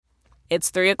It's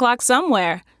 3 o'clock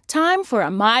somewhere. Time for a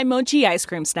My Mochi ice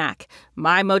cream snack.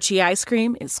 My Mochi ice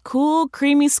cream is cool,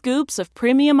 creamy scoops of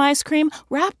premium ice cream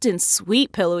wrapped in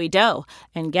sweet, pillowy dough.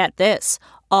 And get this,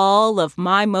 all of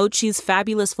My Mochi's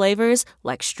fabulous flavors,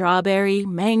 like strawberry,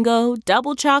 mango,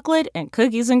 double chocolate, and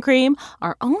cookies and cream,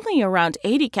 are only around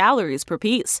 80 calories per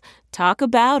piece. Talk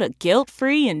about a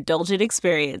guilt-free, indulgent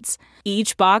experience.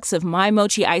 Each box of My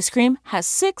Mochi ice cream has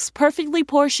 6 perfectly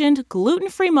portioned,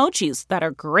 gluten-free mochis that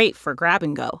are great for grab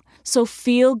and go. So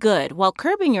feel good while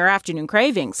curbing your afternoon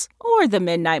cravings or the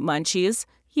midnight munchies.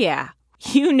 Yeah,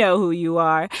 you know who you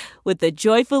are with the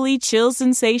joyfully chill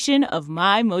sensation of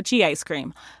My Mochi ice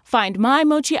cream. Find My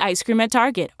Mochi ice cream at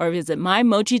Target or visit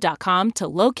MyMochi.com to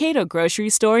locate a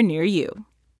grocery store near you.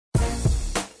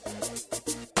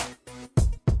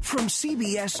 From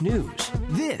CBS News,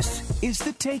 this is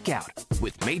The Takeout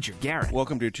with Major Garrett.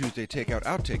 Welcome to Tuesday Takeout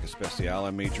Outtake Especial.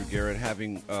 I'm Major Garrett,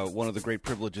 having one of the great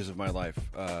privileges of my life,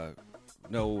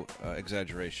 no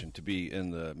exaggeration, to be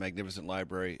in the magnificent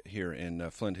library here in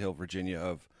Flint Hill, Virginia,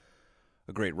 of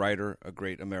a great writer, a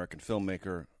great American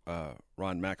filmmaker,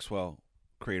 Ron Maxwell,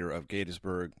 creator of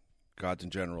Gettysburg, Gods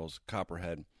and Generals,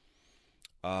 Copperhead.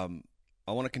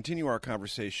 I want to continue our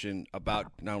conversation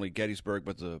about not only Gettysburg,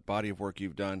 but the body of work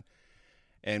you've done.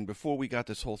 And before we got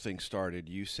this whole thing started,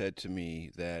 you said to me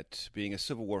that being a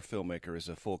Civil War filmmaker is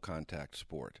a full-contact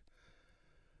sport.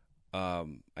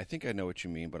 I think I know what you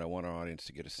mean, but I want our audience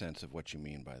to get a sense of what you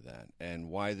mean by that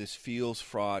and why this feels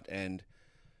fraught and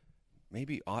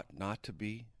maybe ought not to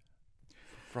be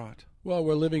fraught. Well,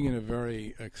 we're living in a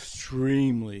very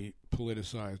extremely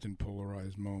politicized and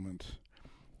polarized moment.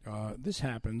 This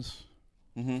happens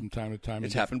from time to time.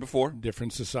 It's happened before.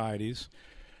 Different societies.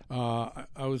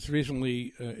 I was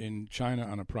recently in China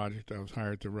on a project I was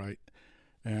hired to write,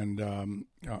 and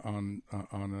on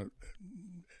a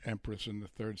empress in the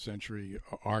 3rd century,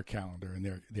 our calendar,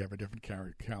 and they have a different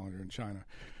calendar in China.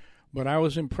 But I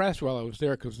was impressed while I was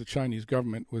there because the Chinese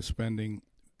government was spending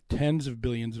tens of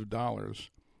billions of dollars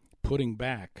putting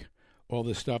back all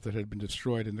the stuff that had been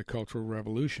destroyed in the Cultural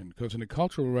Revolution. Because in the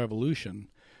Cultural Revolution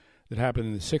that happened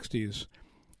in the 60s,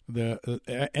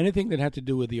 anything that had to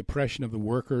do with the oppression of the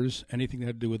workers, anything that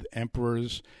had to do with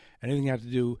emperors, anything that had to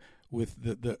do with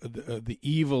the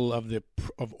evil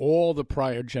of all the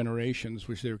prior generations,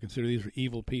 which they were considered these were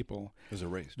evil people,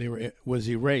 was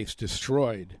erased,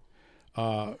 destroyed,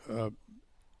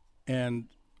 and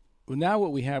now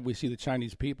what we see the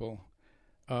Chinese people.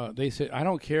 They say, I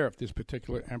don't care if this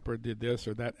particular emperor did this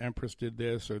or that empress did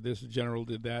this or this general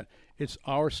did that. It's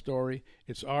our story.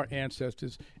 It's our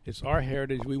ancestors. It's our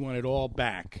heritage. We want it all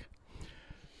back.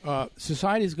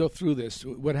 Societies go through this.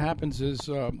 What happens is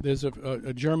there's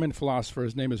a German philosopher,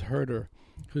 his name is Herder,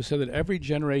 who said that every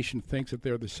generation thinks that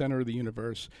they're the center of the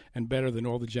universe and better than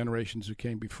all the generations who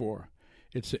came before.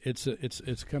 It's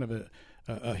kind of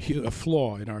a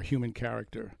flaw in our human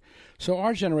character. So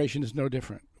our generation is no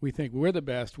different. We think we're the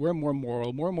best, we're more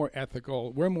moral, we're more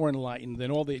ethical, we're more enlightened than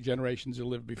all the generations who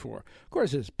lived before. Of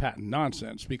course, it's patent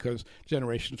nonsense because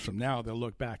generations from now, they'll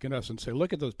look back at us and say,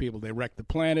 look at those people. They wrecked the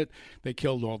planet. They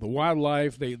killed all the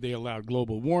wildlife. They allowed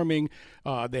global warming.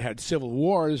 They had civil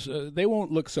wars. They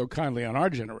won't look so kindly on our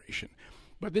generation.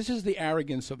 But this is the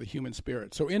arrogance of the human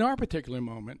spirit. So in our particular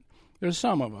moment, there's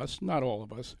some of us, not all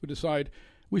of us, who decide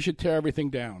we should tear everything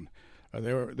down.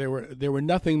 They were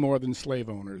nothing more than slave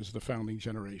owners, the founding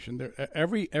generation.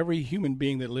 Every human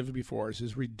being that lived before us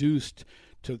is reduced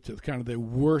to kind of the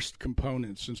worst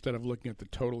components instead of looking at the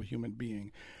total human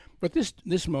being. But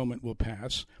this moment will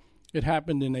pass. It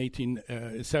happened in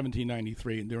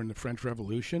 1793 during the French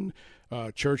Revolution.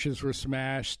 Churches were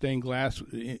smashed, stained glass,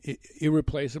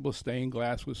 irreplaceable stained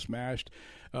glass was smashed.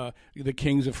 The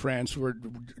kings of France were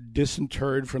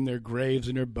disinterred from their graves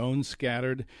and their bones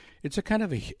scattered. It's a kind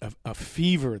of a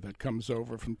fever that comes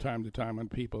over from time to time on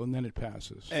people, and then it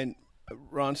passes. And,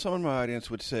 Ron, some in my audience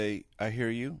would say, I hear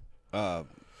you.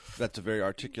 That's a very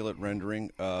articulate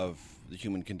rendering of the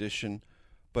human condition.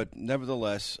 But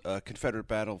nevertheless, a Confederate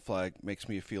battle flag makes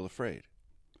me feel afraid.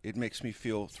 It makes me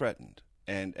feel threatened.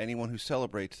 And anyone who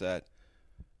celebrates that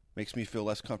makes me feel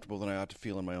less comfortable than I ought to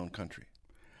feel in my own country.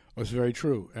 Well, it's very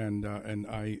true. And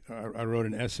I wrote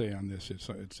an essay on this.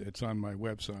 It's on my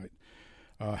website.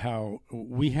 How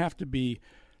we have to be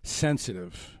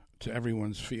sensitive to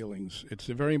everyone's feelings. It's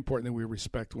very important that we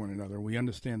respect one another. We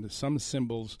understand that some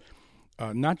symbols,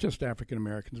 not just African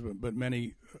Americans, but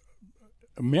many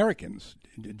Americans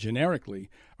generically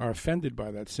are offended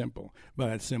by that symbol.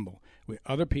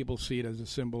 Other people see it as a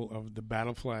symbol of the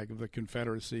battle flag of the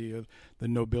Confederacy, of the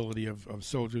nobility of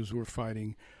soldiers who are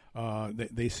fighting.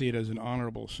 They see it as an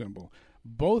honorable symbol.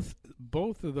 both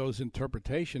of those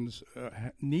interpretations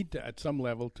need to, at some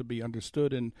level, to be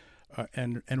understood and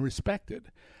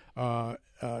respected.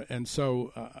 And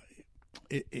so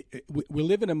we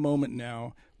live in a moment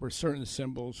now where certain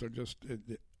symbols are just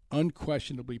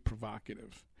unquestionably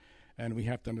provocative, and we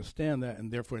have to understand that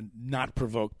and therefore not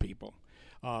provoke people.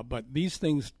 But these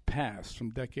things pass from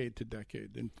decade to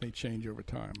decade, and they change over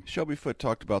time. Shelby Foote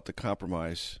talked about the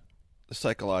compromise, the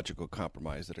psychological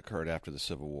compromise that occurred after the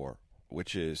Civil War,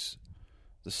 which is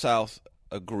the South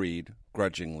agreed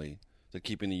grudgingly that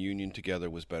keeping the Union together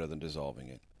was better than dissolving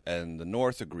it. And the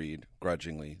North agreed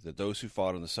grudgingly that those who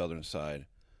fought on the Southern side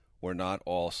were not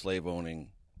all slave-owning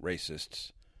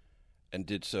racists and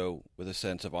did so with a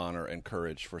sense of honor and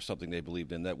courage for something they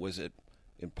believed in that was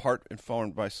in part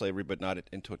informed by slavery but not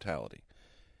in totality.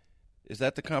 Is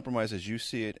that the compromise as you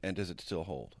see it, and does it still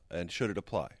hold? And should it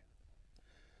apply?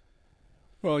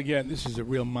 Well, again, this is a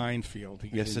real minefield.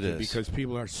 Yes, it is. Because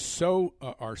people are so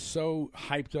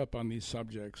hyped up on these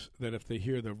subjects that if they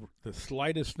hear the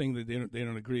slightest thing that they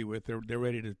don't agree with, they're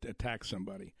ready to attack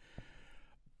somebody.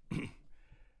 In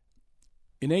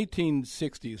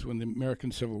 1860s, when the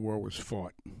American Civil War was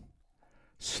fought,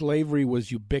 slavery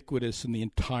was ubiquitous in the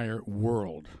entire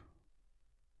world.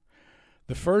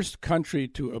 The first country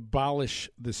to abolish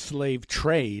the slave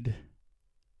trade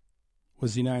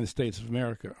was the United States of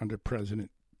America under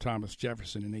President Thomas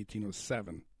Jefferson in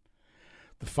 1807.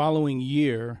 The following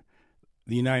year,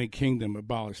 the United Kingdom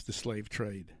abolished the slave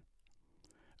trade.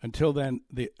 Until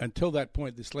that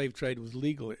point, the slave trade was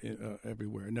legal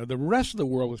everywhere. Now, the rest of the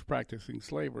world was practicing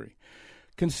slavery.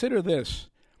 Consider this.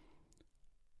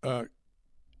 The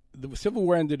Civil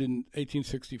War ended in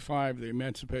 1865. The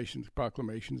Emancipation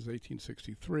Proclamation is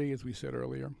 1863, as we said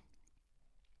earlier.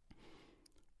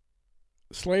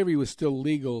 Slavery was still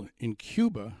legal in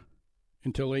Cuba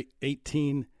until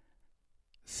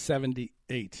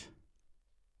 1878.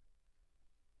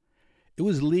 It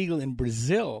was legal in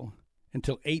Brazil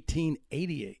until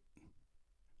 1888.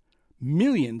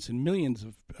 Millions and millions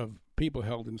of people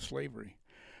held in slavery.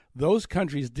 Those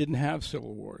countries didn't have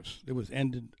civil wars. It was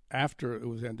ended after it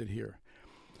was ended here.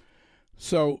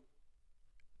 So,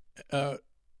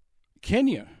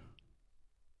 Kenya,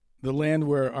 the land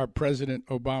where our President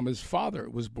Obama's father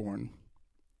was born,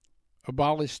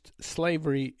 abolished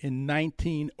slavery in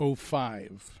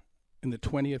 1905, in the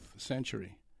 20th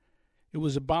century. It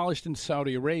was abolished in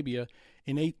Saudi Arabia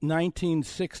in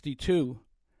 1962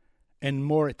 and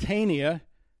Mauritania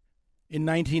in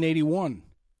 1981.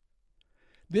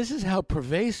 This is how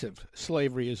pervasive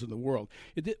slavery is in the world.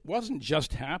 It wasn't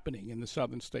just happening in the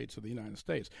southern states of the United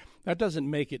States. That doesn't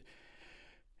make it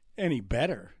any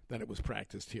better that it was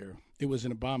practiced here. It was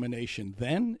an abomination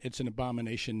then. It's an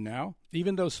abomination now.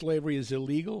 Even though slavery is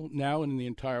illegal now in the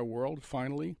entire world,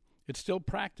 finally, it's still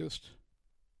practiced.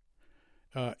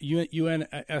 UN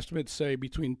estimates say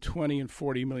between 20 and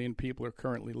 40 million people are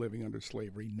currently living under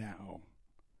slavery now.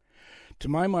 To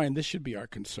my mind, this should be our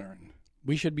concern.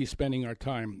 We should be spending our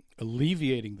time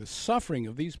alleviating the suffering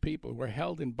of these people who are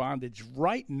held in bondage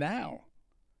right now.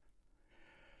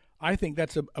 I think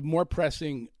that's a more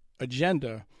pressing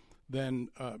agenda than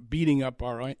beating up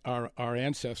our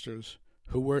ancestors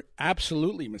who were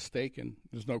absolutely mistaken.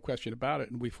 There's no question about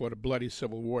it, and we fought a bloody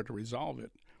civil war to resolve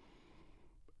it.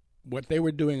 What they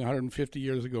were doing 150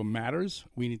 years ago matters.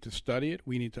 We need to study it.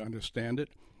 We need to understand it.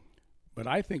 But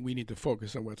I think we need to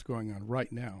focus on what's going on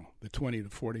right now, the 20 to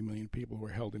 40 million people who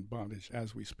are held in bondage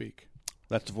as we speak.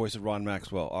 That's the voice of Ron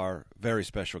Maxwell, our very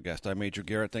special guest. I'm Major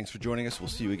Garrett. Thanks for joining us. We'll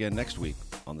see you again next week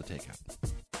on The Takeout.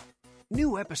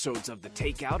 New episodes of The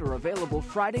Takeout are available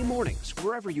Friday mornings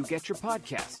wherever you get your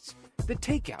podcasts. The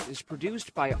Takeout is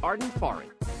produced by Arden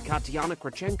Farin, Katiana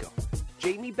Krachenko,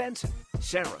 Jamie Benson,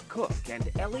 Sarah Cook, and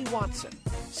Ellie Watson.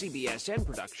 CBSN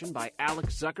production by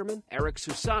Alex Zuckerman, Eric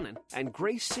Susanen, and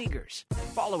Grace Seegers.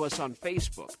 Follow us on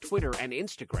Facebook, Twitter, and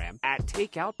Instagram at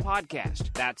Takeout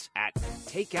Podcast. That's at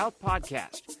Takeout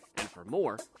Podcast. And for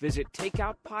more, visit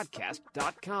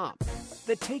takeoutpodcast.com.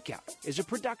 The Takeout is a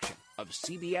production of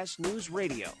CBS News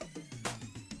Radio.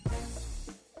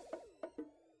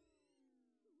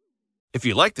 If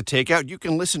you like The Takeout, you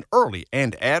can listen early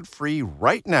and ad-free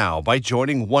right now by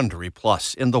joining Wondery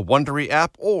Plus in the Wondery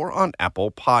app or on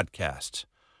Apple Podcasts.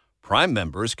 Prime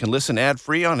members can listen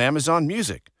ad-free on Amazon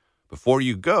Music. Before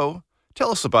you go,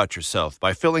 tell us about yourself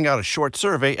by filling out a short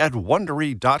survey at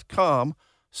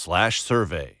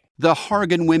Wondery.com/survey. The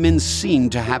Hargan women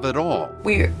seemed to have it all.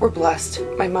 We were blessed.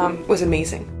 My mom was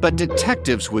amazing. But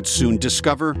detectives would soon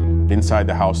discover inside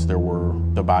the house there were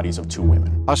the bodies of 2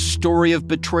 women. A story of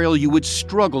betrayal you would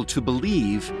struggle to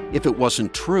believe if it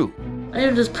wasn't true. I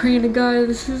am just praying to God,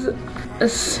 this is a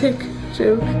sick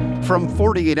joke. From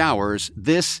 48 Hours,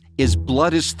 this is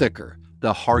Blood is Thicker,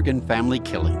 the Hargan Family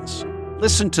Killings.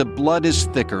 Listen to Blood is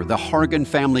Thicker, the Hargan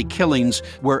Family Killings,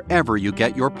 wherever you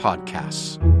get your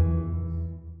podcasts.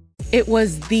 It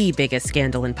was the biggest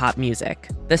scandal in pop music.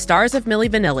 The stars of Milli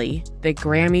Vanilli, the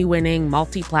Grammy-winning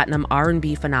multi-platinum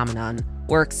R&B phenomenon,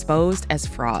 were exposed as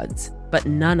frauds. But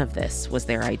none of this was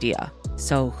their idea.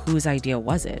 So whose idea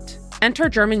was it? Enter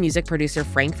German music producer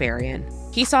Frank Farian.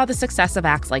 He saw the success of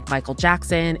acts like Michael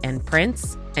Jackson and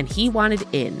Prince, and he wanted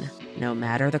in, no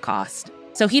matter the cost.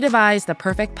 So he devised the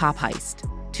perfect pop heist.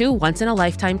 Two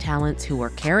once-in-a-lifetime talents who were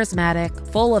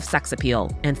charismatic, full of sex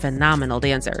appeal, and phenomenal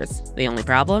dancers. The only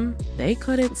problem? They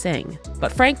couldn't sing.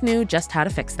 But Frank knew just how to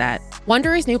fix that.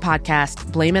 Wondery's new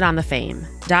podcast, Blame It on the Fame,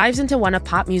 dives into one of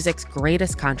pop music's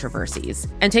greatest controversies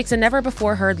and takes a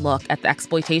never-before-heard look at the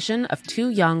exploitation of two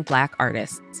young Black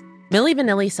artists. Milli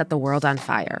Vanilli set the world on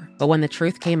fire, but when the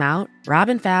truth came out, Rob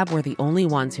and Fab were the only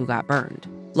ones who got burned.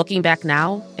 Looking back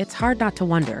now, it's hard not to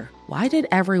wonder, why did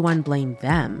everyone blame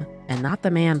them and not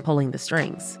the man pulling the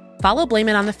strings? Follow Blame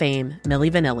It on the Fame, Milli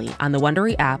Vanilli, on the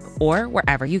Wondery app or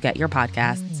wherever you get your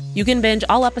podcasts. You can binge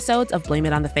all episodes of Blame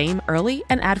It on the Fame early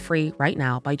and ad-free right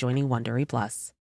now by joining Wondery Plus.